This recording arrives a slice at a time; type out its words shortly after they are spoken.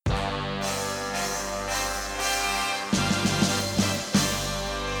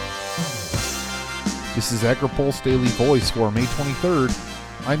This is AgriPulse Daily Voice for May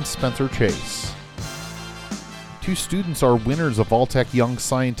 23rd. I'm Spencer Chase. 2 students are winners of Alltech Young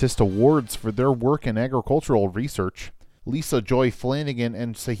Scientist Awards for their work in agricultural research. Lisa Joy Flanagan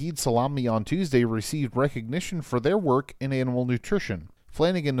and Sahid Salami on Tuesday received recognition for their work in animal nutrition.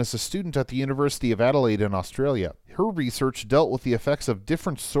 Flanagan is a student at the University of Adelaide in Australia. Her research dealt with the effects of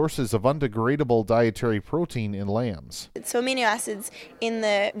different sources of undegradable dietary protein in lambs. So amino acids in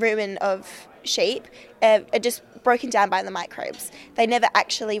the rumen of sheep are just broken down by the microbes. They never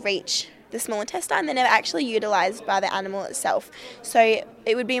actually reach the small intestine, they're never actually utilised by the animal itself. So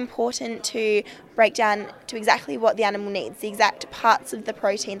it would be important to break down to exactly what the animal needs, the exact parts of the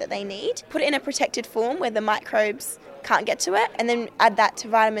protein that they need, put it in a protected form where the microbes can't get to it, and then add that to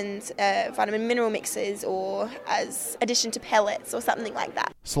vitamins, vitamin mineral mixes, or as addition to pellets or something like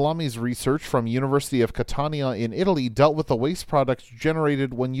that. Salami's research from University of Catania in Italy dealt with the waste products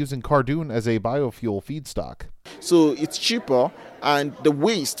generated when using cardoon as a biofuel feedstock. So it's cheaper, and the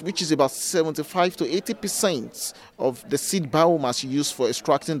waste, which is about 75 to 80% of the seed biomass used for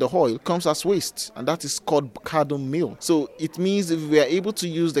extracting the oil, comes as waste, and that is called cardoon meal. So it means if we are able to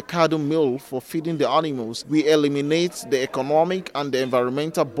use the cardoon meal for feeding the animals, we eliminate the economic and the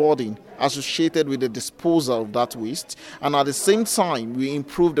environmental burden associated with the disposal of that waste, and at the same time we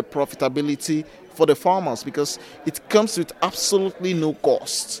improve the profitability for the farmers because it comes with absolutely no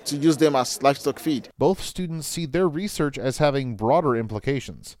cost to use them as livestock feed. Both students see their research as having broader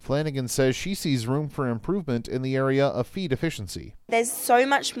implications. Flanagan says she sees room for improvement in the area of feed efficiency. There's so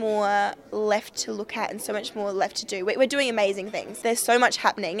much more left to look at and so much more left to do. We're doing amazing things. There's so much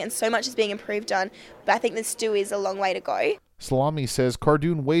happening and so much is being improved on, but I think there still is a long way to go. Salami says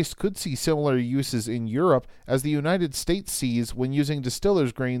cardoon waste could see similar uses in Europe as the United States sees when using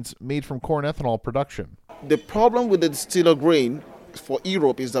distillers' grains made from corn ethanol production. The problem with the distiller grain for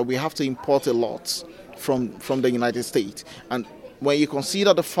Europe is that we have to import a lot from the United States. And when you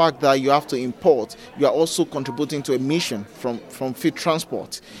consider the fact that you have to import, you are also contributing to emission from feed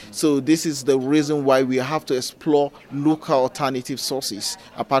transport. So this is the reason why we have to explore local alternative sources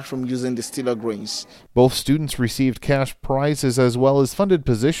apart from using distiller grains. Both students received cash prizes as well as funded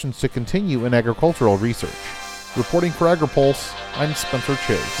positions to continue in agricultural research. Reporting for AgriPulse, I'm Spencer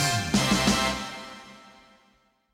Chase.